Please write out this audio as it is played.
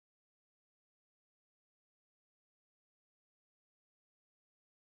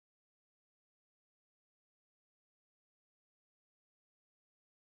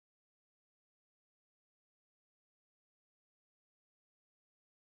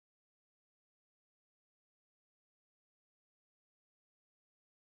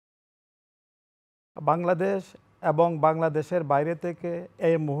বাংলাদেশ এবং বাংলাদেশের বাইরে থেকে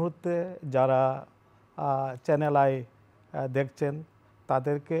এই মুহূর্তে যারা চ্যানেল আই দেখছেন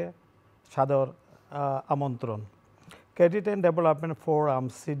তাদেরকে সাদর আমন্ত্রণ। Credit and development forum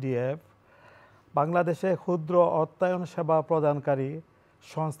CDF বাংলাদেশে ক্ষুদ্র অর্থায়ন সেবা প্রদানকারী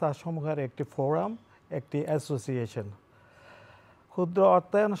সংস্থাসমূহের একটি ফোরাম, একটি অ্যাসোসিয়েশন। ক্ষুদ্র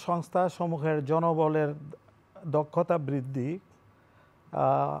অর্থায়ন সংস্থাসমূহের জনবলের দক্ষতা বৃদ্ধি,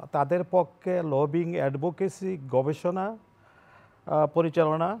 তাদের পক্ষে লবিং, অ্যাডভোকেসি, গবেষণা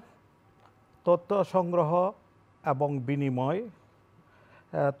পরিচালনা, তথ্য সংগ্রহ এবং বিনিময়,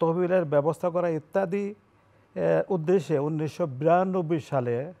 তহবিলের ব্যবস্থা করা ইত্যাদি উদ্দেশ্যে 1992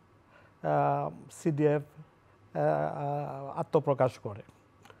 সালে সিডিএফ আত্মপ্রকাশ করে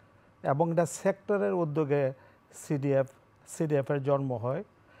এবং এটা সেক্টরের উদ্যোগে সিডিএফের জন্ম হয়।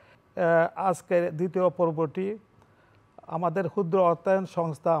 আজকের দ্বিতীয় পর্বটি আমাদের ক্ষুদ্র অর্থায়ন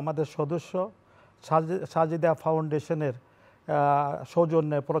সংস্থা, আমাদের সদস্য সাজিদা ফাউন্ডেশনের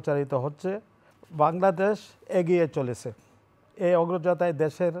সৌজন্যে প্রচারিত হচ্ছে। বাংলাদেশ এগিয়ে চলেছে। এই অগ্রযাত্রায়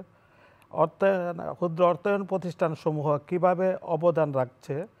দেশের ক্ষুদ্র অর্থায়ন প্রতিষ্ঠানসমূহ কীভাবে অবদান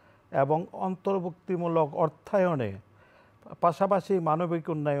রাখছে এবং অন্তর্ভুক্তিমূলক অর্থায়নে পাশাপাশি মানবিক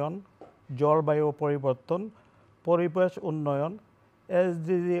উন্নয়ন, জলবায়ু পরিবর্তন, পরিবেশ উন্নয়ন,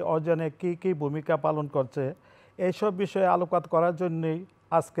 এসডিজি অর্জনে কী কী ভূমিকা পালন করছে, এইসব বিষয়ে আলোকপাত করার জন্যই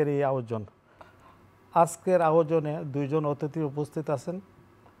আজকের এই আয়োজন। আজকের আয়োজনে দুইজন অতিথি উপস্থিত আছেন।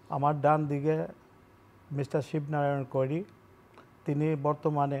 আমার ডান দিকে মিস্টার শিবনারায়ণ কৈরি, তিনি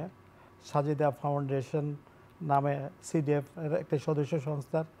বর্তমানে সাজিদা ফাউন্ডেশন নামে সিডিএফ এর একটি সদস্য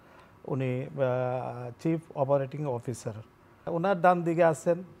সংস্থার উনি চিফ অপারেটিং অফিসার। ওনার ডান দিকে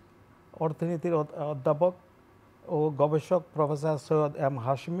আছেন অর্থনীতির অধ্যাপক ও গবেষক প্রফেসর সৈয়দ এম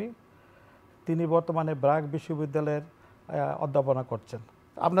হাশমি, তিনি বর্তমানে ব্রাক বিশ্ববিদ্যালয়ের অধ্যাপনা করছেন।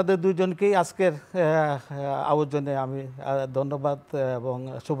 আপনাদের দুজনকেই আজকের আয়োজনে আমি ধন্যবাদ এবং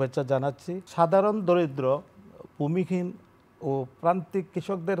শুভেচ্ছা জানাচ্ছি। সাধারণ দরিদ্র, ভূমিহীন ও প্রান্তিক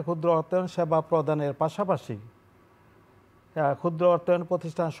কৃষকদের ক্ষুদ্র অর্থায়ন সেবা প্রদানের পাশাপাশি ক্ষুদ্র অর্থায়ন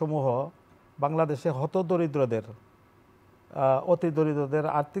প্রতিষ্ঠানসমূহ বাংলাদেশে হতদরিদ্রদের, অতি দরিদ্রদের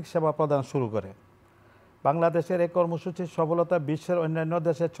আর্থিক সেবা প্রদান শুরু করে। বাংলাদেশের এই কর্মসূচির সফলতা বিশ্বের অন্যান্য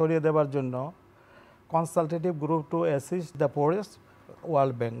দেশে ছড়িয়ে দেওয়ার জন্য consultative group two assist the poorest,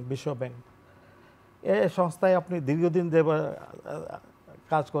 world bank, বিশ্ব ব্যাংক, এই সংস্থায় আপনি দীর্ঘদিন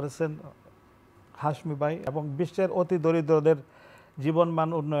কাজ করেছেন হাশমি ভাই, এবং বিশ্বের অতি দরিদ্রদের জীবনমান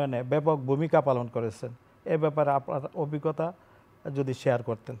উন্নয়নে ব্যাপক ভূমিকা পালন করেছেন। এ ব্যাপারে আপনার অভিজ্ঞতা যদি শেয়ার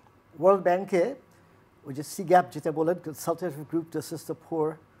করতেন। ওয়ার্ল্ড ব্যাংকে ওই যে সিগ্যাপ যেটা বলেন, consultative group two assist the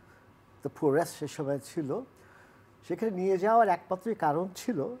poorest, সে সময় ছিল, সেখানে নিয়ে যাওয়ার একমাত্রই কারণ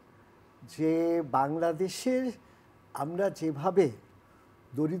ছিল যে বাংলাদেশের আমরা যেভাবে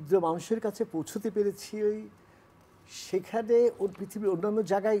দরিদ্র মানুষের কাছে পৌঁছতে পেরেছি, সেখানে পৃথিবীর অন্যান্য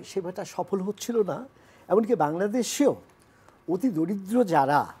জায়গায় সেভাবে সফল হচ্ছিল না। এমনকি বাংলাদেশেও অতি দরিদ্র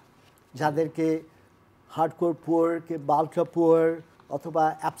যাদেরকে হার্ডকোর পুয়ার, আল্ট্রা পুয়ার অথবা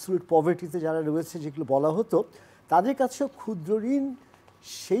অ্যাবসলিউট পভার্টিতে যারা রয়েছে, যেগুলো বলা হতো, তাদের কাছেও ক্ষুদ্র ঋণ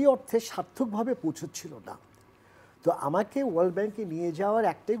সেই অর্থে সার্থকভাবে পৌঁছচ্ছিল না। তো আমাকে ওয়ার্ল্ড ব্যাংকে নিয়ে যাওয়ার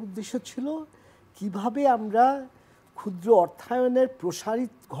একটাই উদ্দেশ্য ছিল, কিভাবে আমরা ক্ষুদ্র অর্থায়নের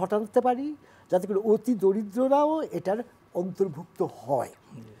প্রসারিত ঘটাতে পারি যাতে করে অতি দরিদ্ররাও এটার অন্তর্ভুক্ত হয়।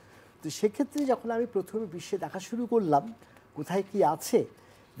 তো সেক্ষেত্রে যখন আমি প্রথমে বিশ্বে দেখা শুরু করলাম কোথায় কি আছে,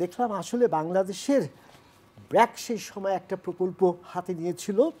 দেখলাম আসলে বাংলাদেশের ব্র্যাক সেই সময় একটা প্রকল্প হাতে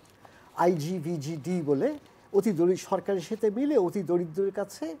নিয়েছিল, IGVGD বলে, সরকারের সাথে মিলে অতি দরিদ্রের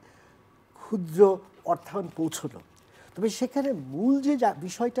কাছে ক্ষুদ্র অর্থায়ন পৌঁছলো। তবে সেখানে মূল যে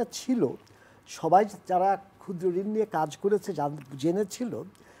বিষয়টা ছিল, সবাই যারা ক্ষুদ্র ঋণ নিয়ে কাজ করেছে জেনেছিল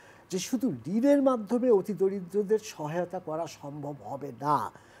যে শুধু ঋণের মাধ্যমে অতি দরিদ্রদের সহায়তা করা সম্ভব হবে না।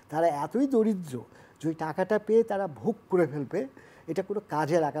 তারা এতই দরিদ্র যে ওই টাকাটা পেয়ে তারা ভোগ করে ফেলবে, এটা কোনো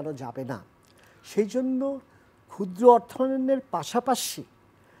কাজে লাগানো যাবে না। সেই জন্য ক্ষুদ্র অর্থায়নের পাশাপাশি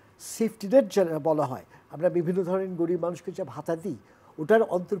সেফটি নেট যারা বলা হয়, আমরা বিভিন্ন ধরনের গরিব মানুষকে যা ভাতা দিই, ওটার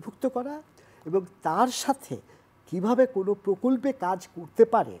অন্তর্ভুক্ত করা এবং তার সাথে কিভাবে কোনো প্রকল্পে কাজ করতে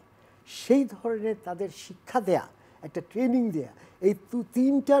পারে সেই ধরনের তাদের শিক্ষা দেয়া, একটা ট্রেনিং দেয়া, এই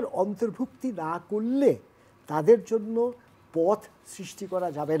তিনটার অন্তর্ভুক্তি না করলে তাদের জন্য পথ সৃষ্টি করা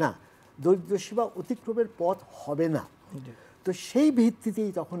যাবে না, দরিদ্র সীমা অতিক্রমের পথ হবে না। তো সেই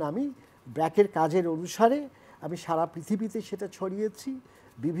ভিত্তিতেই তখন আমি ব্র্যাকের কাজের অনুসারে আমি সারা পৃথিবীতে সেটা ছড়িয়েছি,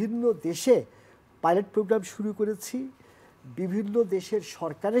 বিভিন্ন দেশে পাইলট প্রোগ্রাম শুরু করেছি, বিভিন্ন দেশের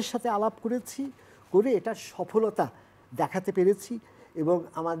সরকারের সাথে আলাপ করেছি, করে এটার সফলতা দেখাতে পেরেছি। এবং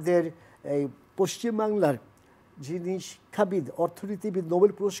আমাদের এই পশ্চিমবাংলার যিনি শিক্ষাবিদ, অর্থনীতিবিদ,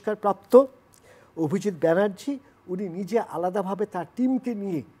 নোবেল পুরস্কার প্রাপ্ত, অভিজিৎ ব্যানার্জি উনি নিজে আলাদাভাবে তার টিমকে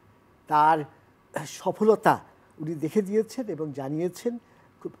নিয়ে তার সফলতা উনি দেখে দিয়েছেন এবং জানিয়েছেন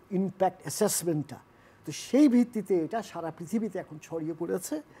খুব ইমপ্যাক্ট অ্যাসেসমেন্টটা। তো সেই ভিত্তিতে এটা সারা পৃথিবীতে এখন ছড়িয়ে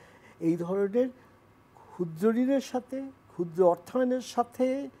পড়েছে। এই ধরনের ক্ষুদ্র ঋণের সাথে, ক্ষুদ্র অর্থায়নের সাথে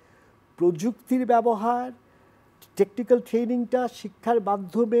প্রযুক্তির ব্যবহার, টেকনিক্যাল ট্রেনিংটা শিক্ষার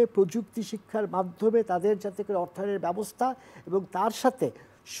মাধ্যমে, প্রযুক্তি শিক্ষার মাধ্যমে তাদের যাতে করে অর্থায়নের ব্যবস্থা এবং তার সাথে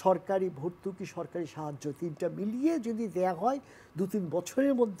সরকারি ভর্তুকি, সরকারি সাহায্য, তিনটা মিলিয়ে যদি দেয়া হয় 2-3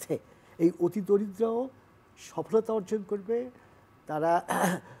 বছরের মধ্যে এই অতি দরিদ্রও সফলতা অর্জন করবে, তারা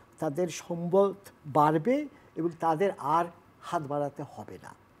তাদের সম্পদ বাড়বে এবং তাদের আর হাত বাড়াতে হবে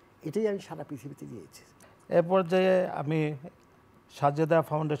না। এটাই আমি সারা পৃথিবীতে দিয়েছি। এ পর্যায়ে আমি সাজেদা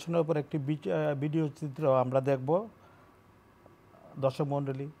ফাউন্ডেশনের উপর একটি ভিডিও চিত্র আমরা দেখব। দর্শক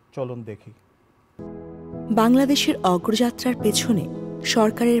মণ্ডলী, চলুন দেখি। বাংলাদেশের অগ্রযাত্রার পেছনে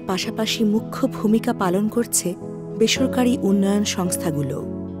সরকারের পাশাপাশি মুখ্য ভূমিকা পালন করছে বেসরকারি উন্নয়ন সংস্থাগুলো।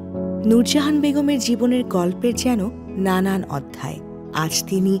 নূরজাহান বেগমের জীবনের গল্পের যেন নানান অধ্যায়। আজ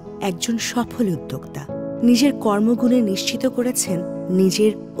তিনি একজন সফল উদ্যোক্তা, নিজের কর্মগুণে নিশ্চিত করেছেন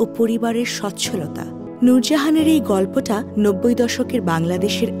নিজের ও পরিবারের সচ্ছলতা। নূরজাহানের এই গল্পটা 90 দশকের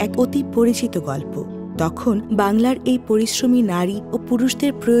বাংলাদেশের এক অতি পরিচিত গল্প। তখন বাংলার এই পরিশ্রমী নারী ও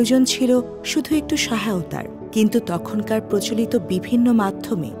পুরুষদের প্রয়োজন ছিল শুধু একটু সহায়তার, কিন্তু তখনকার প্রচলিত বিভিন্ন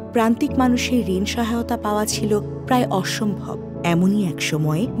মাধ্যমে প্রান্তিক মানুষের ঋণ সহায়তা পাওয়া ছিল প্রায় অসম্ভব। এমনই এক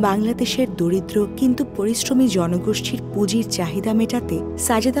সময়ে বাংলাদেশের দরিদ্র কিন্তু পরিশ্রমী জনগোষ্ঠীর পুঁজির চাহিদা মেটাতে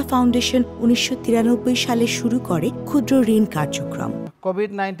সাজেদা ফাউন্ডেশন 1993 সালে শুরু করে ক্ষুদ্র ঋণ কার্যক্রম।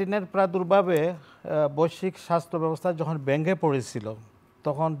 কোভিড-19-এর প্রাদুর্ভাবে বৈশ্বিক স্বাস্থ্য ব্যবস্থা যখন ভেঙে পড়েছিল,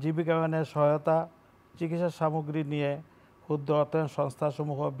 তখন জীবিকায়নের সহায়তা, চিকিৎসা সামগ্রী নিয়ে ক্ষুদ্র অর্থায়ন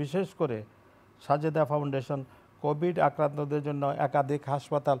সংস্থাসমূহ, বিশেষ করে সাজেদা ফাউন্ডেশন, কোভিড আক্রান্তদের জন্য একাধিক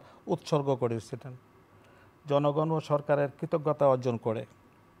হাসপাতাল উৎসর্গ করেছিলেন। জনগণ ও সরকারের কৃতজ্ঞতা অর্জন করে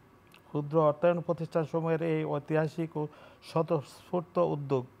ক্ষুদ্র অর্থায়ন প্রতিষ্ঠানসমূহের এই ঐতিহাসিক ও স্বতঃস্ফূর্ত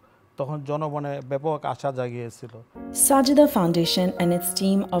উদ্যোগ তখন জনমনে ব্যাপক আশা জাগিয়েছিল। Sajida Foundation and its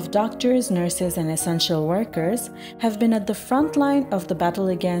team of doctors, nurses, and essential workers have been at the front line of the battle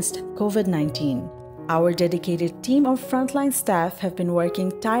against COVID-19. Our dedicated team of frontline staff have been working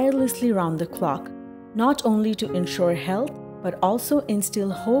tirelessly round the clock, not only to ensure health, but also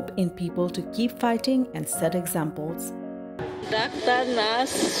instill hope in people to keep fighting and set examples. Doctor,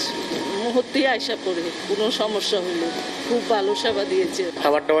 nurse মুহূর্তেই আশা করে কোনো সমস্যা হলে খুব ভালো সেবা দিয়েছে।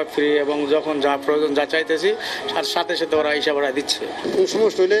 খাবার টাবার ফ্রি এবং যখন যা প্রয়োজন যা চাইতেছি তার সাথে সাথে ওরা আইসা বাড়া দিচ্ছে। কোন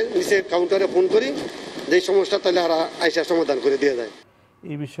সমস্যা হলে নিচের কাউন্টারে ফোন করি, যে সমস্যা তাহলে ওরা আইসা সমাধান করে দিয়ে যায়।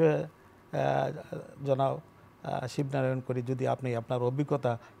 এই বিষয়ে জনাব শিবনারায়ণ করি, যদি আপনি আপনার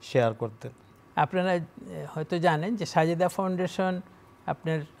অভিজ্ঞতা শেয়ার করতেন। আপনারা হয়তো জানেন যে সাজেদা ফাউন্ডেশন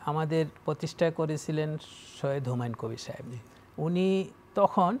আমাদের প্রতিষ্ঠা করেছিলেন সৈয়দ হুমায়ুন কবির সাহেব। উনি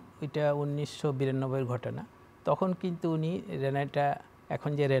তখন, এটা 1992 ঘটনা, তখন কিন্তু উনি রেনাটা,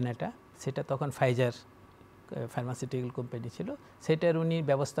 এখন যে রেনাটা, সেটা তখন ফাইজার ফার্মাসিউটিক্যাল কোম্পানি ছিল, সেটার উনি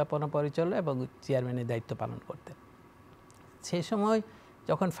ব্যবস্থাপনা পরিচালক এবং চেয়ারম্যানের দায়িত্ব পালন করতেন। সেই সময়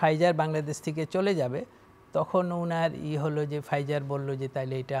যখন ফাইজার বাংলাদেশ থেকে চলে যাবে, তখন ওনার হলো যে ফাইজার বলল যে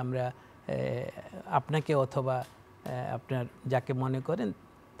তাইলে এটা আমরা আপনাকে অথবা আপনার যাকে মনে করেন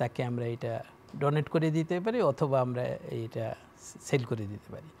তাকে আমরা এটা ডোনেট করে দিতে পারি, অথবা আমরা এটা সেল করে দিতে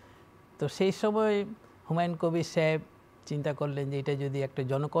পারি। তো সেই সময় হুমায়ুন কবির সাহেব চিন্তা করলেন যে এটা যদি একটা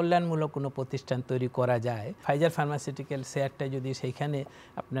জনকল্যাণমূলক কোনো প্রতিষ্ঠান তৈরি করা যায়, ফাইজার ফার্মাসিউটিক্যাল শেয়ারটা যদি সেইখানে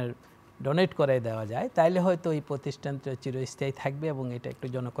আপনার ডোনেট করে দেওয়া যায়, তাহলে হয়তো এই প্রতিষ্ঠানটা চিরস্থায়ী থাকবে এবং এটা একটু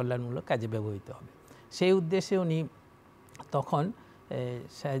জনকল্যাণমূলক কাজে ব্যবহৃত হবে। সেই উদ্দেশ্যে উনি তখন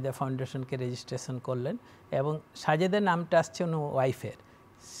সাজেদা ফাউন্ডেশনকে রেজিস্ট্রেশন করলেন এবং সাজেদা নামটা আসছে ওনার ওয়াইফের।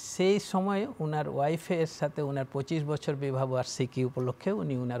 সেই সময় ওনার ওয়াইফের সাথে ওনার 25 বছর বিবাহ বার্ষিকী উপলক্ষে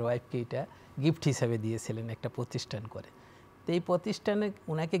উনি ওনার ওয়াইফকে এটা গিফট হিসাবে দিয়েছিলেন একটা প্রতিষ্ঠান করে। তো এই প্রতিষ্ঠানে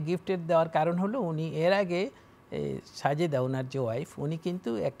ওনাকে গিফটের দেওয়ার কারণ হলো উনি এর আগে সাজেদা, ওনার যে ওয়াইফ, উনি কিন্তু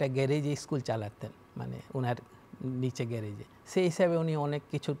একটা গ্যারেজে স্কুল চালাতেন, মানে ওনার নিচে গ্যারেজে। সেই হিসাবে উনি অনেক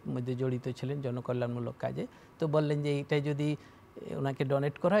কিছুর মধ্যে জড়িত ছিলেন জনকল্যাণমূলক কাজে। তো বললেন যে এটা যদি ওনাকে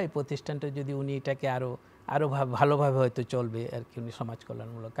ডোনেট করা হয়, এই প্রতিষ্ঠানটা যদি উনি এটাকে আরও ভালোভাবে হয়তো চলবে আর কি, উনি সমাজ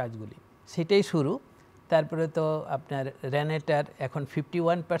কল্যাণমূলক কাজগুলি, সেটাই শুরু। তারপরে তো আপনার রেনেটার এখন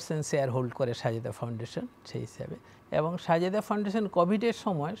 51% শেয়ার হোল্ড করে সাজেদা ফাউন্ডেশন সেই হিসাবে। এবং সাজেদা ফাউন্ডেশন কোভিডের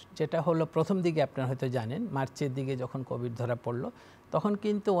সময়, যেটা হলো প্রথম দিকে আপনারা হয়তো জানেন, মার্চের দিকে যখন কোভিড ধরা পড়লো, তখন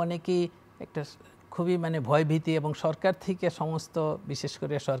কিন্তু অনেকেই একটা খুবই মানে ভয়ভীতি, এবং সরকার থেকে সমস্ত, বিশেষ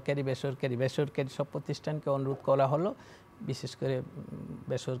করে সরকারি বেসরকারি সব প্রতিষ্ঠানকে অনুরোধ করা হলো, বিশেষ করে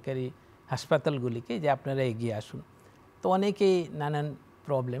বেসরকারি হাসপাতালগুলিকে, যে আপনারা এগিয়ে আসুন। তো অনেকেই নানান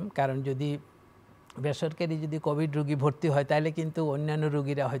প্রবলেম, কারণ যদি বেসরকারি যদি কোভিড রোগী ভর্তি হয় তাহলে কিন্তু অন্যান্য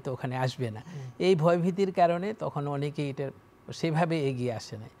রোগীরা হয়তো ওখানে আসবে না, এই ভয়ভীতির কারণে তখন অনেকেই এটা সেভাবে এগিয়ে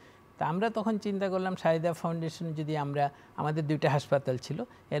আসে না। তা আমরা তখন চিন্তা করলাম শাহিদা ফাউন্ডেশন যদি আমরা, আমাদের 2টা হাসপাতাল ছিল,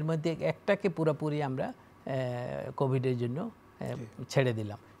 এর মধ্যে একটাকে পুরোপুরি আমরা কোভিডের জন্য ছেড়ে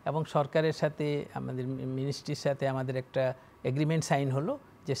দিলাম এবং সরকারের সাথে আমাদের মিনিস্ট্রির সাথে আমাদের একটা এগ্রিমেন্ট সাইন হলো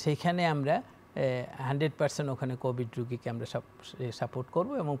যে সেইখানে আমরা 100% ওখানে কোভিড রোগীকে আমরা সাপোর্ট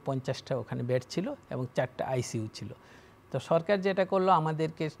করব এবং 50টা ওখানে বেড ছিল এবং 4টা আইসিইউ ছিল। তো সরকার যেটা করলো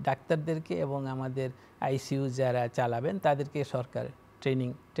আমাদেরকে, ডাক্তারদেরকে এবং আমাদের আইসিইউ যারা চালাবেন তাদেরকে সরকার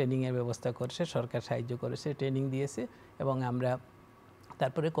ট্রেনিংয়ের ব্যবস্থা করেছে, সরকার সাহায্য করেছে, ট্রেনিং দিয়েছে এবং আমরা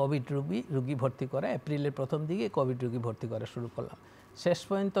তারপরে কোভিড রোগী ভর্তি করা, এপ্রিলের প্রথম দিকে কোভিড রোগী ভর্তি করা শুরু করলাম। শেষ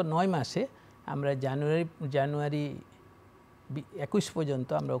পর্যন্ত 9 মাসে আমরা জানুয়ারি 21 পর্যন্ত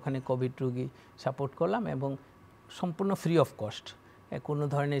আমরা ওখানে কোভিড রোগী সাপোর্ট করলাম এবং সম্পূর্ণ ফ্রি অফ কস্ট, কোনো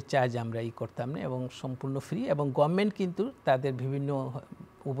ধরনের চার্জ আমরা করতাম না এবং সম্পূর্ণ ফ্রি, এবং গভর্নমেন্ট কিন্তু তাদের বিভিন্ন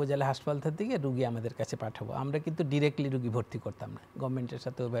উপজেলা হাসপাতাল থেকে রোগী আমাদের কাছে পাঠাবো, আমরা কিন্তু ডিরেক্টলি রোগী ভর্তি করতাম না, গভর্নমেন্টের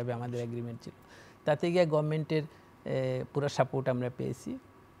সাথে ওইভাবে আমাদের এগ্রিমেন্ট ছিল। তাতে গিয়ে গভর্নমেন্টের পুরো সাপোর্ট আমরা পেয়েছি,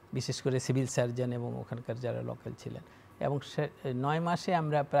 বিশেষ করে সিভিল সার্জন এবং ওখানকার যারা লোকাল ছিলেন, এবং 9 মাসে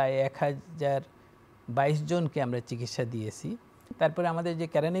আমরা প্রায় 1022 জনকে আমরা চিকিৎসা দিয়েছি। তারপরে আমাদের যে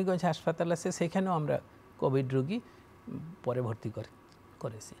কেরানীগঞ্জ হাসপাতাল আছে সেখানেও আমরা কোভিড রোগী পরে ভর্তি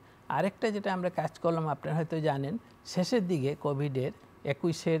করেছি। আরেকটা যেটা আমরা কাজ করলাম, আপনারা হয়তো জানেন, শেষের দিকে কোভিডের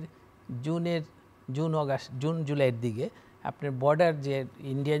 21 জুন জুলাইয়ের দিকে আপনার বর্ডার, যে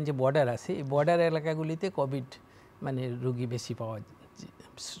ইন্ডিয়ান যে বর্ডার আছে, এই বর্ডার এলাকাগুলিতে কোভিড মানে রোগী বেশি পাওয়া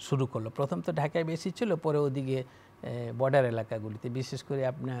শুরু করলো। প্রথম তো ঢাকায় বেশি ছিল, পরে ওদিকে বর্ডার এলাকাগুলিতে, বিশেষ করে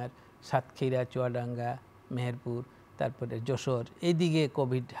আপনার সাতক্ষীরা, চুয়াডাঙ্গা, মেহেরপুর, তারপরে যশোর, এইদিকে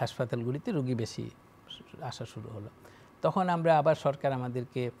কোভিড হাসপাতালগুলিতে রোগী বেশি আসা শুরু হলো। তখন আমরা আবার সরকার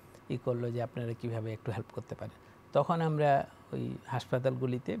আমাদেরকে করলো যে আপনারা কিভাবে একটু হেল্প করতে পারেন। তখন আমরা ওই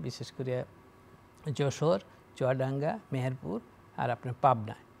হাসপাতালগুলিতে, বিশেষ করে যশোর, চুয়াডাঙ্গা, মেহেরপুর আর আপনার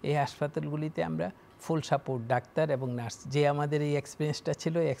পাবনা, এই হাসপাতালগুলিতে আমরা ফুল সাপোর্ট ডাক্তার এবং নার্স, যে আমাদের এই এক্সপিরিয়েন্সটা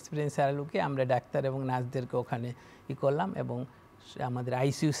ছিল, এই এক্সপিরিয়েন্সের আলোকে আমরা ডাক্তার এবং নার্সদেরকে ওখানে করলাম এবং আমাদের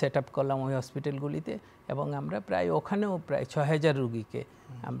আইসিইউ সেট আপ করলাম ওই হসপিটালগুলিতে, এবং আমরা প্রায় ওখানেও প্রায় 6000 রোগীকে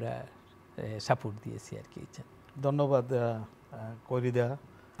আমরা সাপোর্ট দিয়েছি আর কি। ধন্যবাদ কৈরিদা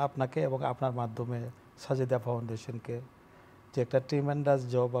আপনাকে এবং আপনার মাধ্যমে সাজেদা ফাউন্ডেশনকে, যে একটা ট্রিমেন্ডাস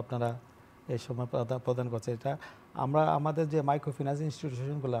জব আপনারা এই সময় প্রদান করছে। এটা আমরা আমাদের যে মাইক্রো ফিন্যান্স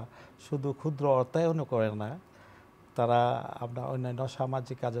ইনস্টিটিউশনগুলো শুধু ক্ষুদ্র অর্থায়নও করে না, তারা আপনার অন্যান্য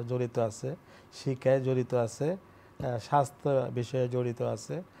সামাজিক কাজে জড়িত আছে, শিক্ষায় জড়িত আছে, স্বাস্থ্য বিষয়ে জড়িত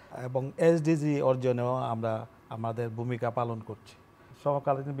আছে এবং এসডিজি অর্জনেও আমরা আমাদের ভূমিকা পালন করছি।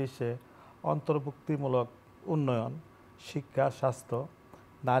 সমকালীন বিশ্বে অন্তর্ভুক্তিমূলক উন্নয়ন, শিক্ষা, স্বাস্থ্য,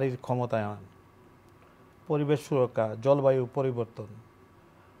 নারীর ক্ষমতায়ন, পরিবেশ সুরক্ষা, জলবায়ু পরিবর্তন,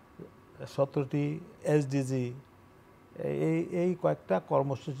 17টি এসডিজি, এই কয়েকটা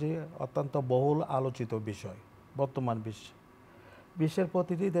কর্মসূচি অত্যন্ত বহুল আলোচিত বিষয় বর্তমান বিশ্বের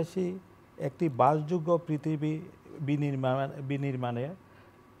প্রতিটি দেশই একটি বাসযোগ্য পৃথিবী বিনির্মাণে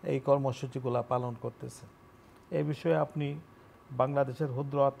এই কর্মসূচিগুলো পালন করতেছে। এই বিষয়ে আপনি বাংলাদেশের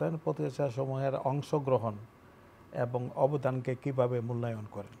ক্ষুদ্র অর্থায়ন প্রতিষ্ঠানসমূহের অংশগ্রহণ এবং অবদানকে কিভাবে মূল্যায়ন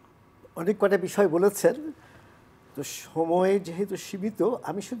করেন? অনেক কটা বিষয় বলেছেন, তো সময় যেহেতু সীমিত,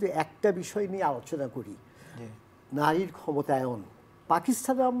 আমি শুধু একটা বিষয় নিয়ে আলোচনা করি, নারীর ক্ষমতায়ন।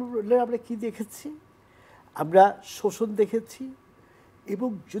 পাকিস্তানে আমরা কি দেখেছি? আমরা শোষণ দেখেছি, এবং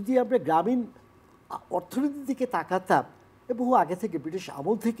যদি আমরা গ্রামীণ অর্থনীতির দিকে তাকাতাম, বহু আগে থেকে, ব্রিটিশ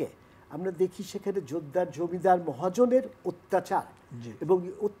আমল থেকে আমরা দেখি সেখানে জোরদার জমিদার মহাজনের অত্যাচার, এবং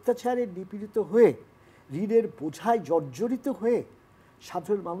অত্যাচারে নিপীড়িত হয়ে ঋণের বোঝায় জর্জরিত হয়ে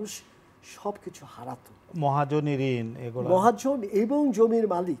সাধারণ মানুষ সব কিছু হারাতো। মহাজনী ঋণ, এগুলো মহাজন এবং জমির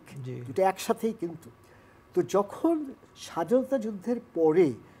মালিক দুটো একসাথেই। কিন্তু তো যখন স্বাধীনতা যুদ্ধের পরে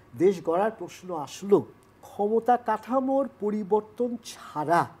দেশ গড়ার প্রশ্ন আসলো, ক্ষমতা কাঠামোর পরিবর্তন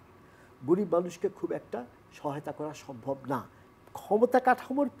ছাড়া গরিব মানুষকে খুব একটা সহায়তা করা সম্ভব না। ক্ষমতা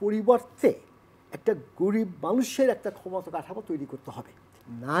কাঠামোর পরিবর্তে একটা গরিব মানুষের একটা ক্ষমতা কাঠামো তৈরি করতে হবে,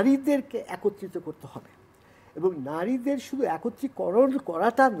 নারীদেরকে একত্রিত করতে হবে, এবং নারীদের শুধু একত্রীকরণ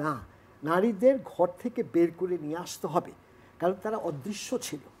করাটা না, নারীদের ঘর থেকে বের করে নিয়ে আসতে হবে, কারণ তারা অদৃশ্য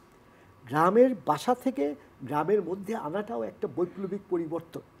ছিল। গ্রামের বাসা থেকে গ্রামের মধ্যে আনাটাও একটা বৈপ্লবিক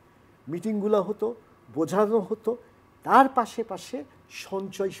পরিবর্তন। মিটিংগুলো হতো, বোঝানো হতো, তার পাশে পাশে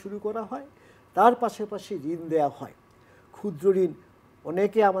সঞ্চয় শুরু করা হয়, তার পাশে পাশে ঋণ দেওয়া হয়। ক্ষুদ্র ঋণ,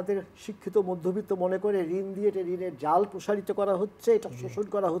 অনেকে আমাদের শিক্ষিত মধ্যবিত্ত মনে করে ঋণ দিয়ে এটা ঋণের জাল প্রসারিত করা হচ্ছে, এটা শোষণ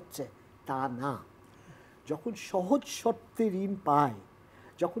করা হচ্ছে। তা না। যখন সহজ শর্তে ঋণ পায়,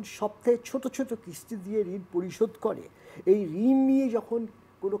 যখন সপ্তাহে ছোট ছোট কিস্তি দিয়ে ঋণ পরিশোধ করে, এই ঋণ নিয়ে যখন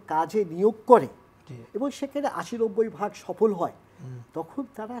কোনো কাজে নিয়োগ করে এবং সেখানে ৮০-৯০% সফল হয়, তখন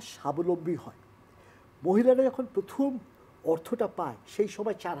তারা স্বাবলম্বী হয়। মহিলারা যখন প্রথম অর্থটা পায় সেই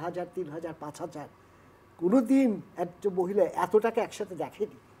সময় ৪,০০০, ৩,০০০, ৫,০০০, কোনো দিন একজন মহিলা এত টাকা একসাথে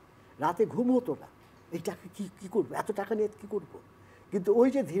দেখেনি, রাতে ঘুম হতো না, এই টাকা কী করবো, এত টাকা নিয়ে কী করবো। কিন্তু ওই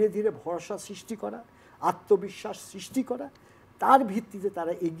যে ধীরে ধীরে ভরসা সৃষ্টি করা, আত্মবিশ্বাস সৃষ্টি করা, তার ভিত্তিতে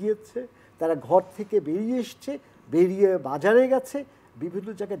তারা এগিয়েছে, তারা ঘর থেকে বেরিয়ে এসছে, বেরিয়ে বাজারে গেছে, বিভিন্ন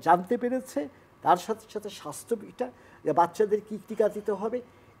জায়গায় জানতে পেরেছে, তার সাথে সাথে স্বাস্থ্যবিটা বাচ্চাদের কী টিকা দিতে হবে,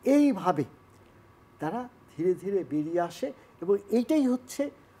 এইভাবে তারা ধীরে ধীরে বেরিয়ে আসে। এবং এইটাই হচ্ছে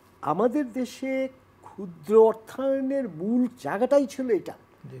আমাদের দেশে ক্ষুদ্র অর্থায়নের মূল জায়গাটাই ছিল এটা।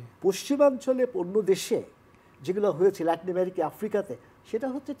 পশ্চিমাঞ্চলে অন্য দেশে যেগুলো হয়েছে ল্যাটিন আমেরিকা, আফ্রিকাতে, সেটা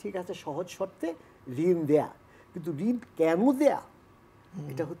হচ্ছে ঠিক আছে সহজ শর্তে ঋণ দেয়া, কিন্তু ঋণ কেন দেয়া,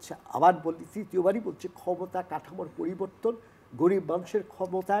 এটা হচ্ছে আবার বলি, তৃতীয়বারই বলছে, ক্ষমতা কাঠামোর পরিবর্তন, গরিব মানুষের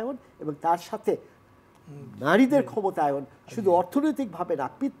ক্ষমতায়ন এবং তার সাথে নারীদের ক্ষমতায়ন, শুধু অর্থনৈতিকভাবে না,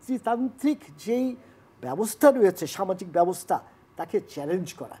 পিতৃতান্ত্রিক যেই ব্যবস্থা রয়েছে, সামাজিক ব্যবস্থা, তাকে চ্যালেঞ্জ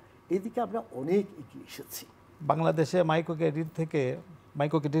করা। এদিকে আমরা অনেক এগিয়ে এসেছি। বাংলাদেশে মাইক্রো ক্রেডিট থেকে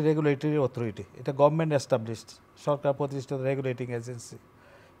মাইক্রো ক্রেডিট রেগুলেটরি অথরিটি, এটা গভর্নমেন্ট এস্টাবলিশড, সরকার প্রতিষ্ঠিত রেগুলেটিং এজেন্সি।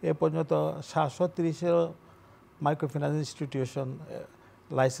 এ পর্যন্ত 730 মাইক্রো ফিন্যান্স ইনস্টিটিউশন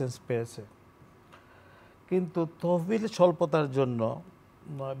লাইসেন্স পেয়েছে। কিন্তু তহবিল স্বল্পতার জন্য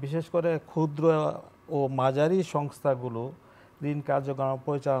বিশেষ করে ক্ষুদ্র ও মাঝারি সংস্থাগুলো ঋণ কার্যক্রম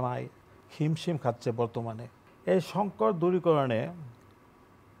পরিচালনায় হিমশিম খাচ্ছে বর্তমানে। এই সংকট দূরীকরণে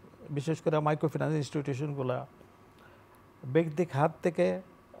বিশেষ করে মাইক্রো ফিন্যান্স ইনস্টিটিউশনগুলো ব্যক্তিক হাত থেকে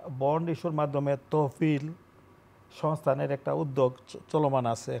বন্ড ইস্যুর মাধ্যমে তহবিল সংস্থানের একটা উদ্যোগ চলমান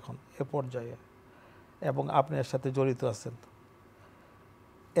আছে এখন এ পর্যায়ে, এবং আপনি এর সাথে জড়িত আছেন।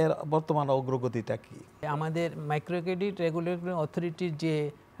 এর বর্তমান অগ্রগতিটা কি? আমাদের মাইক্রো ক্রেডিট রেগুলেটরি অথরিটির যে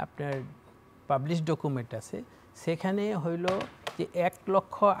আপনার পাবলিশ ডকুমেন্ট আছে, সেখানে হইল যে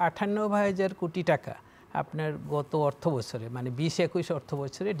 1,98,000 কোটি টাকা আপনার গত অর্থ বছরে, মানে 20-21 অর্থ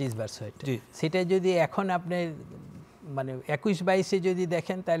বছরে ডিসবার্স হয়েছে। সেটা যদি এখন আপনি মানে 21-22-এ যদি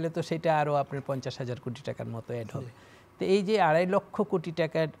দেখেন, তাহলে তো সেটা আরও আপনার 50,000 কোটি টাকার মতো অ্যাড হবে। তো এই যে 2.5 লক্ষ কোটি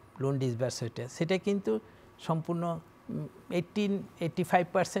টাকার লোন ডিসবার্স হয়েছে, সেটা কিন্তু সম্পূর্ণ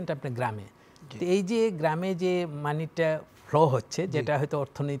 85% আপনার গ্রামে। তো এই যে গ্রামে যে মানিটা ফ্লো হচ্ছে, যেটা হয়তো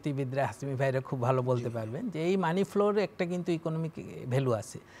অর্থনীতিবিদরা, হাসিমি ভাইরা খুব ভালো বলতে পারবেন, যে এই মানি ফ্লোর একটা কিন্তু ইকোনমিক ভ্যালু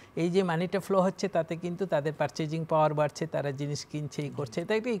আছে। এই যে মানিটা ফ্লো হচ্ছে, তাতে কিন্তু তাদের পারচেজিং পাওয়ার বাড়ছে, তারা জিনিস কিনছে, এই করছে,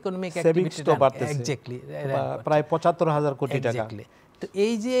 এটা একটা ইকোনমিক অ্যাক্টিভিটি। এক্স্যাক্টলি, প্রায় 75,000 কোটি টাকা। তো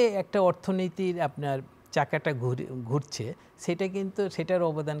এই যে একটা অর্থনীতির আপনার চাকাটা ঘুরছে, সেটা কিন্তু, সেটার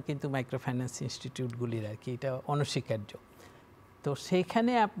অবদান কিন্তু মাইক্রো ফাইন্যান্স ইনস্টিটিউটগুলির আর কি, এটা অনস্বীকার্য। তো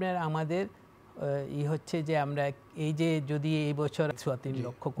সেইখানে আপনার আমাদের হচ্ছে যে আমরা এই যে যদি এই বছর 3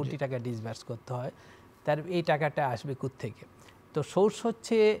 লক্ষ কোটি টাকা ডিসবার্স করতে হয়, তার এই টাকাটা আসবে কোত্থেকে? তো সোর্স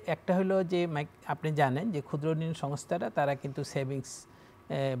হচ্ছে একটা হলো যে আপনি জানেন যে ক্ষুদ্র ঋণ সংস্থারা তারা কিন্তু সেভিংস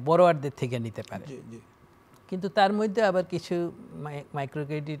বড়োয়ারদের থেকে নিতে পারে, কিন্তু তার মধ্যে আবার কিছু মাইক্রো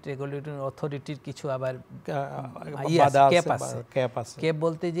ক্রেডিট রেগুলেটরি অথরিটির কিছু আবার ক্যাপ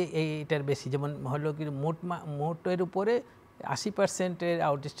বলতে যে এইটার বেশি, যেমন হলো কি মোটের উপরে 80%-এর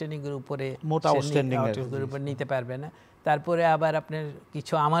আউটস্ট্যান্ডিংয়ের উপরে নিতে পারবে না। তারপরে আবার আপনার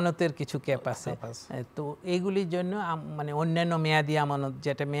কিছু আমানতের কিছু ক্যাপ আছে। তো এইগুলির জন্য মানে অন্যান্য মেয়াদি আমানত,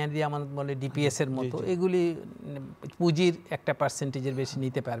 যেটা মেয়াদি আমানত বলে ডিপিএস-এর মতো, এগুলি পুঁজির একটা পার্সেন্টেজের বেশি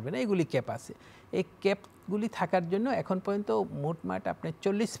নিতে পারবে না, এগুলি ক্যাপ আছে। এই ক্যাপগুলি থাকার জন্য এখন পর্যন্ত মোটমাট আপনার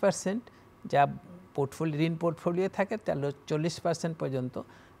 40% যা ঋণ পোর্টফোলিও থাকে, তাহলে 40% পর্যন্ত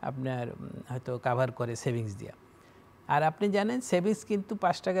আপনার হয়তো কাভার করে সেভিংস দিয়া। আর আপনি জানেন সেভিংস কিন্তু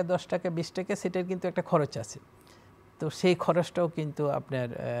 5 টাকা, 10 টাকা, 20 টাকা, সেটার কিন্তু একটা খরচ আছে। তো সেই খরচটাও কিন্তু আপনার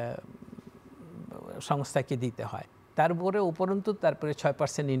সংস্থাকে দিতে হয়। তারপরে উপরন্তু তারপরে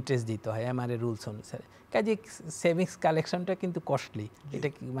 6% ইন্টারেস্ট দিতে হয় এমআরএ রুলস অনুসারে। কাজে সেভিংস কালেকশনটা কিন্তু কস্টলি, এটা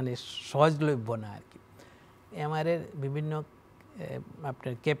মানে সহজলভ্য না আর কি। এমআরএর বিভিন্ন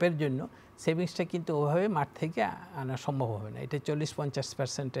আপনার ক্যাপের জন্য সেভিংসটা কিন্তু ওভাবে মাঠ থেকে আনা সম্ভব হবে না। এটা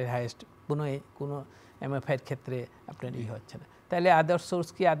 40-50%-এর হাইয়েস্ট কোনো এমএফআইয়ের ক্ষেত্রে আপনার হচ্ছে না। তাহলে আদার সোর্স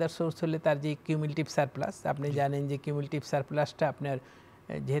কি? আদার সোর্স হলে তার যে কিউমুলেটিভ সারপ্লাস, আপনি জানেন যে কিউমুলেটিভ সারপ্লাসটা আপনার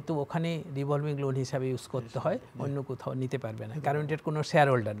যেহেতু ওখানে রিভলভিং লোন হিসাবে ইউজ করতে হয়, অন্য কোথাও নিতে পারবে না, কারণ এটার কোনো শেয়ার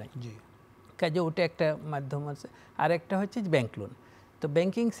হোল্ডার নাই। কাজে ওটা একটা মাধ্যম আছে। আর একটা হচ্ছে ব্যাংক লোন। তো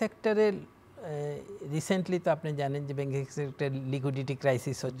ব্যাংকিং সেক্টরে রিসেন্টলি তো আপনি জানেন যে ব্যাংকিং সেক্টরে লিকুইডিটি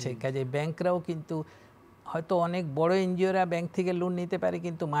ক্রাইসিস হচ্ছে। কাজে ব্যাংকরাও কিন্তু হয়তো অনেক বড় এনজিওরা ব্যাংক থেকে লোন নিতে পারে,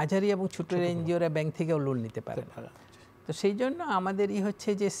 কিন্তু মাঝারি এবং ছোট এনজিওরা ব্যাংক থেকেও লোন নিতে পারে। তো সেই জন্য আমাদেরই হচ্ছে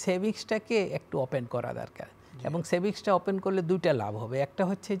যে সেভিংসটাকে একটু ওপেন করা দরকার, এবং সেভিংসটা ওপেন করলে দুইটা লাভ হবে। একটা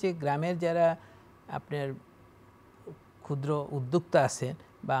হচ্ছে যে গ্রামের যারা আপনার ক্ষুদ্র উদ্যোক্তা আছেন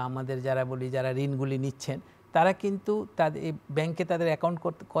বা আমাদের যারা বলি যারা ঋণগুলি নিচ্ছেন, তারা কিন্তু তাদের ব্যাংকে তাদের অ্যাকাউন্ট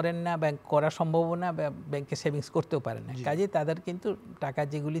করেন না, ব্যাংক করা সম্ভব না, ব্যাংকে সেভিংস করতেও পারেন না। কাজে তাদের কিন্তু টাকা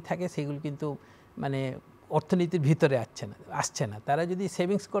যেগুলি থাকে সেগুলি কিন্তু মানে অর্থনীতির ভিতরে আসছে না। তারা যদি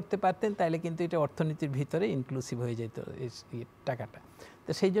সেভিংস করতে পারতেন তাহলে কিন্তু এটা অর্থনীতির ভিতরে ইনক্লুসিভ হয়ে যেত এই টাকাটা।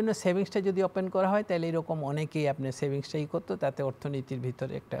 তো সেই জন্য সেভিংসটা যদি ওপেন করা হয় তাহলে এরকম অনেকেই আপনার সেভিংসটাই করতো, তাতে অর্থনীতির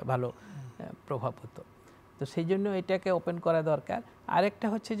ভিতরে একটা ভালো প্রভাব হতো। তো সেই জন্য এটাকে ওপেন করা দরকার। আরেকটা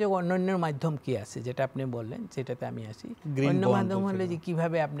হচ্ছে যে অন্যান্য মাধ্যম কি আছে, যেটা আপনি বললেন সেটাতে আমি আসি। অন্য মাধ্যম হলে যে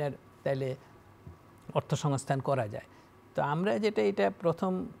কীভাবে আপনার তাহলে অর্থসংস্থান করা যায়। তো আমরা যেটা এটা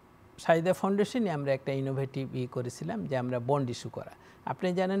প্রথম সাজিদা ফাউন্ডেশনে আমরা একটা ইনোভেটিভ করেছিলাম যে আমরা বন্ড ইস্যু করা। আপনি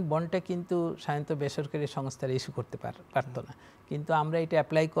জানেন বন্ডটা কিন্তু সাধারণত বেসরকারি সংস্থারা ইস্যু করতে পারতো না, কিন্তু আমরা এটা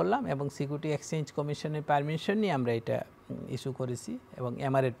অ্যাপ্লাই করলাম এবং সিকিউরিটি এক্সচেঞ্জ কমিশনের পারমিশন নিয়ে আমরা এটা ইস্যু করেছি এবং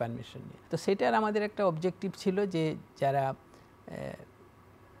এমআরএর পারমিশন নিয়ে। তো সেটার আমাদের একটা অবজেক্টিভ ছিল যে যারা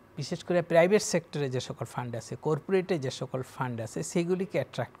বিশেষ করে প্রাইভেট সেক্টরে যে সকল ফান্ড আছে, কর্পোরেটে যে সকল ফান্ড আছে, সেগুলিকে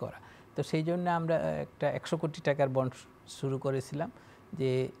অ্যাট্রাক্ট করা। তো সেই জন্য আমরা একটা 100 কোটি টাকার বন্ড শুরু করেছিলাম,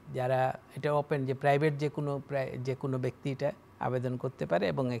 যে যারা এটা ওপেন, যে প্রাইভেট যে কোনো ব্যক্তি এটা আবেদন করতে পারে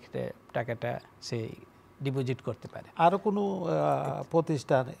এবং একটা টাকাটা সে ডিপোজিট করতে পারে। আরও কোনো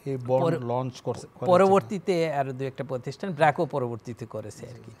প্রতিষ্ঠান এই বন্ড লঞ্চ করছে পরবর্তীতে, আরও দু একটা প্রতিষ্ঠান ব্র্যাকও পরবর্তীতে করেছে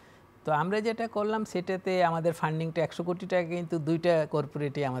আর কি। তো আমরা যেটা করলাম সেটাতে আমাদের ফান্ডিংটা 100 কোটি টাকা, কিন্তু দুইটা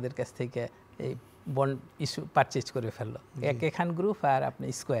কর্পোরেটই আমাদের কাছ থেকে এই বন্ড ইস্যু পারচেজ করে ফেললো, এখান গ্রুপ আর আপনি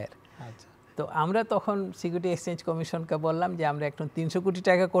স্কোয়ার। আচ্ছা। তো আমরা তখন সিকিউরিটি এক্সচেঞ্জ কমিশনকে বললাম যে আমরা এখন 300 কোটি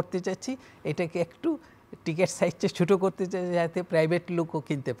টাকা করতে চাচ্ছি, এটাকে একটু টিকিট সাইজটা ছোটো করতে চাই যাতে প্রাইভেট লোকও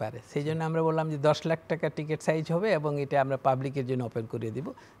কিনতে পারে। সেই জন্য আমরা বললাম যে 10 লাখ টাকা টিকিট সাইজ হবে এবং এটা আমরা পাবলিকের জন্য ওপেন করে দিব।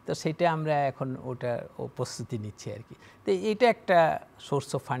 তো সেটা আমরা এখন ওটার প্রস্তুতি নিচ্ছি আর কি। তো এটা একটা সোর্স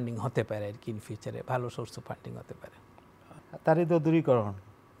অফ ফান্ডিং হতে পারে আর কি, ইন ফিউচারে ভালো সোর্স অফ ফান্ডিং হতে পারে। দারিদ্র দূরীকরণ,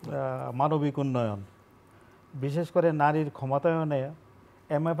 মানবিক উন্নয়ন, বিশেষ করে নারীর ক্ষমতায়নে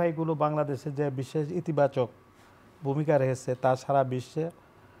এমএফআইগুলো বাংলাদেশে যে বিশেষ ইতিবাচক ভূমিকা রেখেছে তা সারা বিশ্বে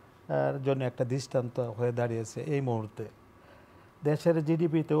জন্য একটা দৃষ্টান্ত হয়ে দাঁড়িয়েছে। এই মুহূর্তে দেশের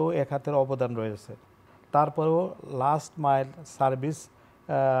জিডিপিতেও এক হাতের অবদান রয়েছে। তারপরেও লাস্ট মাইল সার্ভিস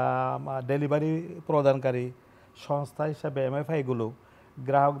ডেলিভারি প্রদানকারী সংস্থা হিসাবে এমএফআইগুলো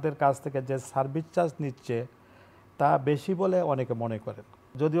গ্রাহকদের কাছ থেকে যে সার্ভিস চার্জ নিচ্ছে তা বেশি বলে অনেকে মনে করেন।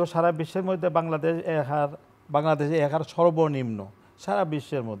 যদিও সারা বিশ্বের মধ্যে বাংলাদেশে এ হার সর্বনিম্ন সারা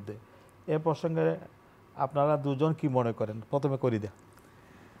বিশ্বের মধ্যে। এ প্রসঙ্গে আপনারা দুজন কি মনে করেন? প্রথমে করি দেন।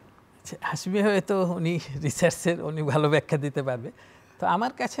 হাসমি হয়তো উনি রিসার্চের উনি ভালো ব্যাখ্যা দিতে পারবে। তো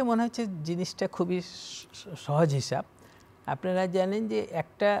আমার কাছে মনে হচ্ছে জিনিসটা খুবই সহজ হিসাব। আপনারা জানেন যে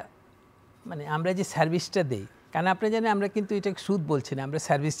একটা মানে আমরা যে সার্ভিসটা দেই, কারণ আপনারা জানেন আমরা কিন্তু এটা সুদ বলছি না, আমরা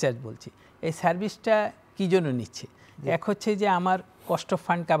সার্ভিস চার্জ বলছি। এই সার্ভিসটা কী জন্য নিচ্ছে? এক হচ্ছে যে আমার কস্ট অফ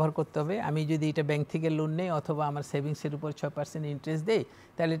ফান্ড কাভার করতে হবে। আমি যদি এটা ব্যাংক থেকে লোন নেই অথবা আমার সেভিংসের উপর 6% ইন্টারেস্ট দেই,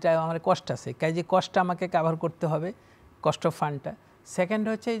 তাহলে এটা আমার কস্ট আছে, কাজে কস্টটা আমাকে কাভার করতে হবে, কস্ট অফ ফান্ডটা। সেকেন্ড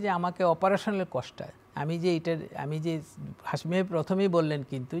হচ্ছে যে আমাকে অপারেশনাল কস্টটা, আমি যে হাসমি প্রথমেই বললেন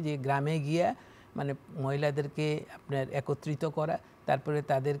কিন্তু যে গ্রামে গিয়ে মানে মহিলাদেরকে আপনার একত্রিত করা, তারপরে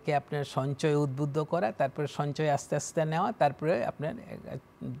তাদেরকে আপনার সঞ্চয় উদ্বুদ্ধ করা, তারপরে সঞ্চয় আস্তে আস্তে নেওয়া, তারপরে আপনার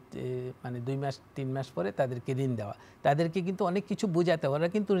মানে 2 মাস 3 মাস পরে তাদেরকে ঋণ দেওয়া। তাদেরকে কিন্তু অনেক কিছু বোঝাতে হবে। ওরা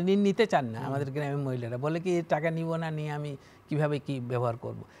কিন্তু ঋণ নিতে চান না আমাদের গ্রামের মহিলারা, বলে কি টাকা নিব না, নিয়ে আমি কিভাবে কি ব্যবহার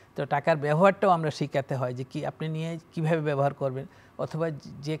করব। তো টাকার ব্যবহারটাও আমরা শেখাতে হয় যে কি আপনি নিয়ে কিভাবে ব্যবহার করবেন, অথবা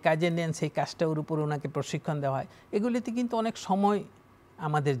যে কাজে নেন সেই কাজটার উপর ওনাকে প্রশিক্ষণ দেওয়া হয়। এগুলিতে কিন্তু অনেক সময়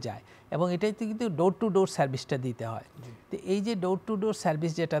আমাদের যায় এবং এটাইতে কিন্তু ডোর টু ডোর সার্ভিসটা দিতে হয়। তো এই যে ডোর টু ডোর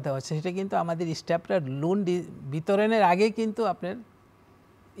সার্ভিস যেটা দেওয়া হচ্ছে সেটা কিন্তু আমাদের স্টাফরা লোন বিতরণের আগে কিন্তু আপনার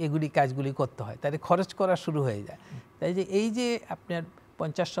এগুলি কাজগুলি করতে হয়, তাদের খরচ করা শুরু হয়ে যায়। তাই যে এই যে আপনার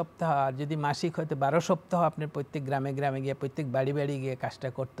 50 সপ্তাহ আর যদি মাসিক হয়তো 12 সপ্তাহ আপনার প্রত্যেক গ্রামে গ্রামে গিয়ে প্রত্যেক বাড়ি বাড়ি গিয়ে কাজটা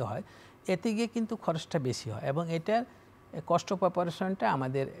করতে হয়, এতে গিয়ে কিন্তু খরচটা বেশি হয় এবং এটার কস্ট অফ অপারেশনটা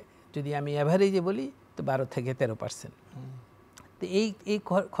আমাদের যদি আমি অ্যাভারেজে বলি তো 12 থেকে 13%। তো এই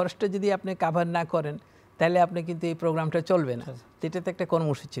খরচটা যদি আপনি কাভার না করেন তাহলে আপনি কিন্তু এই প্রোগ্রামটা চলবে না। এটা তো একটা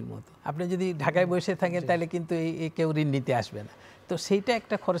কর্মসূচির মতো। আপনি যদি ঢাকায় বসে থাকেন তাহলে কিন্তু এই কেউ ঋণ নিতে আসবে না। তো সেইটা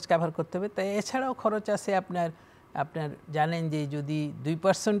একটা খরচ কাভার করতে হবে। তাই এছাড়াও খরচ আছে আপনার জানেন যে যদি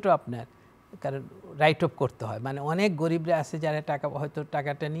 2%ও আপনার কারণ রাইট অফ করতে হয়, মানে অনেক গরিবরা আছে যারা হয়তো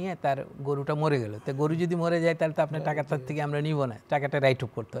টাকাটা নিয়ে তার গরুটা মরে গেল, তো গরু যদি মরে যায় তাহলে তো আপনার টাকাটার থেকে আমরা নিব না, টাকাটা রাইট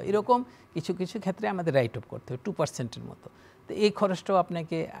অফ করতে হয়। এরকম কিছু কিছু ক্ষেত্রে আমাদের রাইট অফ করতে হয় 2%-এর মতো। তো তো এই খরচটাও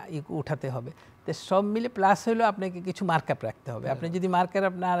আপনাকে উঠাতে হবে। তো সব মিলে প্লাস হলো আপনাকে কিছু মার্কআপ রাখতে হবে। আপনি যদি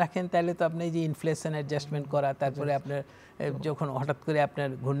মার্কআপ না রাখেন তাহলে তো আপনি যে ইনফ্লেশন অ্যাডজাস্টমেন্ট করা, তারপরে আপনার যখন হঠাৎ করে আপনার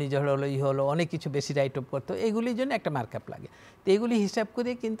ঘূর্ণিঝড় হলো হলো অনেক কিছু বেশি রাইট অফ করতে, এগুলির জন্য একটা মার্কআপ লাগে। তো এগুলি হিসাব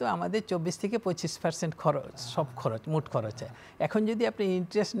করে কিন্তু আমাদের 24 থেকে 25% খরচ, সব খরচ মোট খরচ হয়। এখন যদি আপনি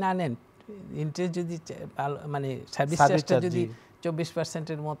ইন্টারেস্ট না নেন, ইন্টারেস্ট যদি মানে সার্ভিস চার্জটা যদি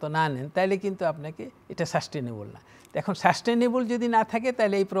 24%-এর মতো না নেন, তাহলে কিন্তু আপনাকে এটা সাস্টেনেবল না। এখন সাস্টেনেবল যদি না থাকে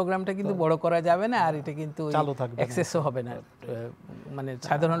তাহলে এই প্রোগ্রামটা কিন্তু বড় করা যাবে না, আর এটা কিন্তু অ্যাক্সেসও হবে না, মানে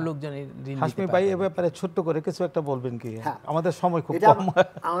সাধারণ লোকজন ঋণ নিতে হাসমি ভাই এ ব্যাপারে ছোট্ট করে কিছু একটা বলবেন কি? আমাদের সময় খুব কম।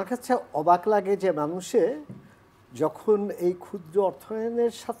 আমার কাছে অবাক লাগে যে মানুষে যখন এই ক্ষুদ্র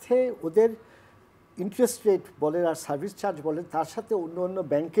অর্থায়নের সাথে ওদের ইন্টারেস্ট রেট বলেন আর সার্ভিস চার্জ বলেন, তার সাথে অন্য অন্য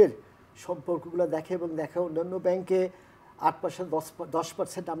ব্যাংকের সম্পর্কগুলো দেখে এবং দেখে অন্যান্য ব্যাংকে 8%,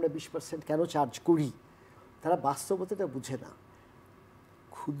 10%, আমরা 20% কেন চার্জ করি, তারা বাস্তবতাটা বুঝে না।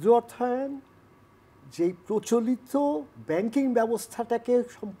 ক্ষুদ্র অর্থায়ন যেই প্রচলিত ব্যাংকিং ব্যবস্থাটাকে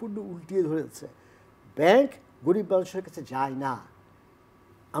সম্পূর্ণ উল্টিয়ে ধরেছে। ব্যাংক গরিব মানুষের কাছে যায় না,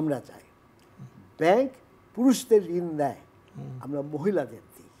 আমরা যাই। ব্যাংক পুরুষদের ঋণ দেয়, আমরা মহিলাদের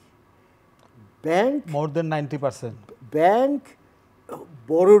দিই। ব্যাংক মোর দেন 90%। ব্যাংক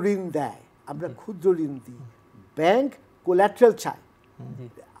বড় ঋণ দেয়, আমরা ক্ষুদ্র ঋণ দিই। ব্যাংক কোল্যাটারাল চায়,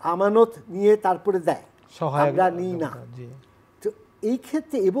 আমানত নিয়ে তারপরে দেয়, আমরা নিই না। তো এই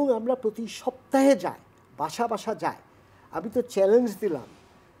ক্ষেত্রে এবং আমরা প্রতি সপ্তাহে যাই, বাসা বাসা যাই। আমি তো চ্যালেঞ্জ দিলাম,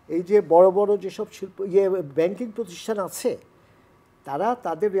 এই যে বড় বড় যেসব শিল্প ব্যাংকিং প্রতিষ্ঠান আছে, তারা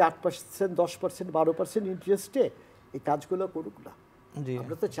তাদের 8%, 10%, 12% ইন্টারেস্টে এই কাজগুলো করুক না।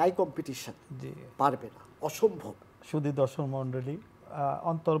 আমরা তো চাই কম্পিটিশন, পারবে না, অসম্ভব। শুধু দর্শক মণ্ডলী,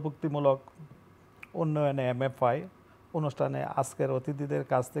 অন্তর্ভুক্তিমূলক উন্নয়নে এমএফআই অনুষ্ঠানে আজকের অতিথিদের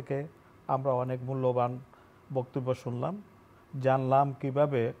কাছ থেকে আমরা অনেক মূল্যবান বক্তব্য শুনলাম, জানলাম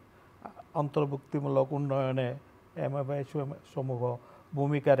কিভাবে অন্তর্ভুক্তিমূলক উন্নয়নে এমএফআই সমূহ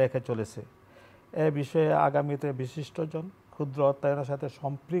ভূমিকা রেখে চলেছে। এ বিষয়ে আগামীতে বিশিষ্টজন, ক্ষুদ্র অর্থায়নের সাথে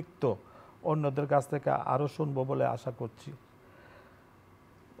সম্পৃক্ত অন্যদের কাছ থেকে আরও শুনব বলে আশা করছি।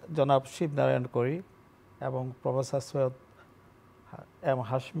 জনাব শিবনারায়ণ করি এবং প্রফেসর সৈয়দ এম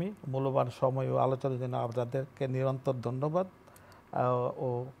হাশমি মূল্যবান সময় ও আলোচনার জন্য আপনাদেরকে নিরন্তর ধন্যবাদ ও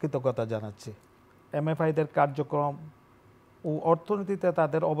কৃতজ্ঞতা জানাচ্ছি। এমএফআইদের কার্যক্রম ও অর্থনীতিতে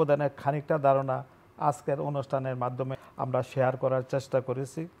তাদের অবদানের খানিকটা ধারণা আজকের অনুষ্ঠানের মাধ্যমে আমরা শেয়ার করার চেষ্টা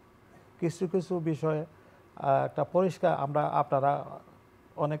করেছি। কিছু কিছু বিষয়ে একটা পরিষ্কার আপনারা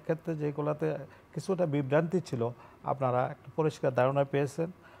অনেক ক্ষেত্রে যেগুলোতে কিছুটা বিভ্রান্তি ছিল, আপনারা একটা পরিষ্কার ধারণা পেয়েছেন।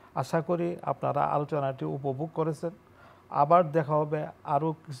 আশা করি আপনারা আলোচনাটি উপভোগ করেছেন। আবার দেখা হবে আরও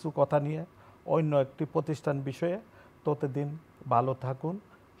কিছু কথা নিয়ে অন্য একটি প্রতিষ্ঠান বিষয়ে। ততদিন ভালো থাকুন,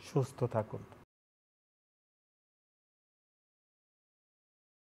 সুস্থ থাকুন।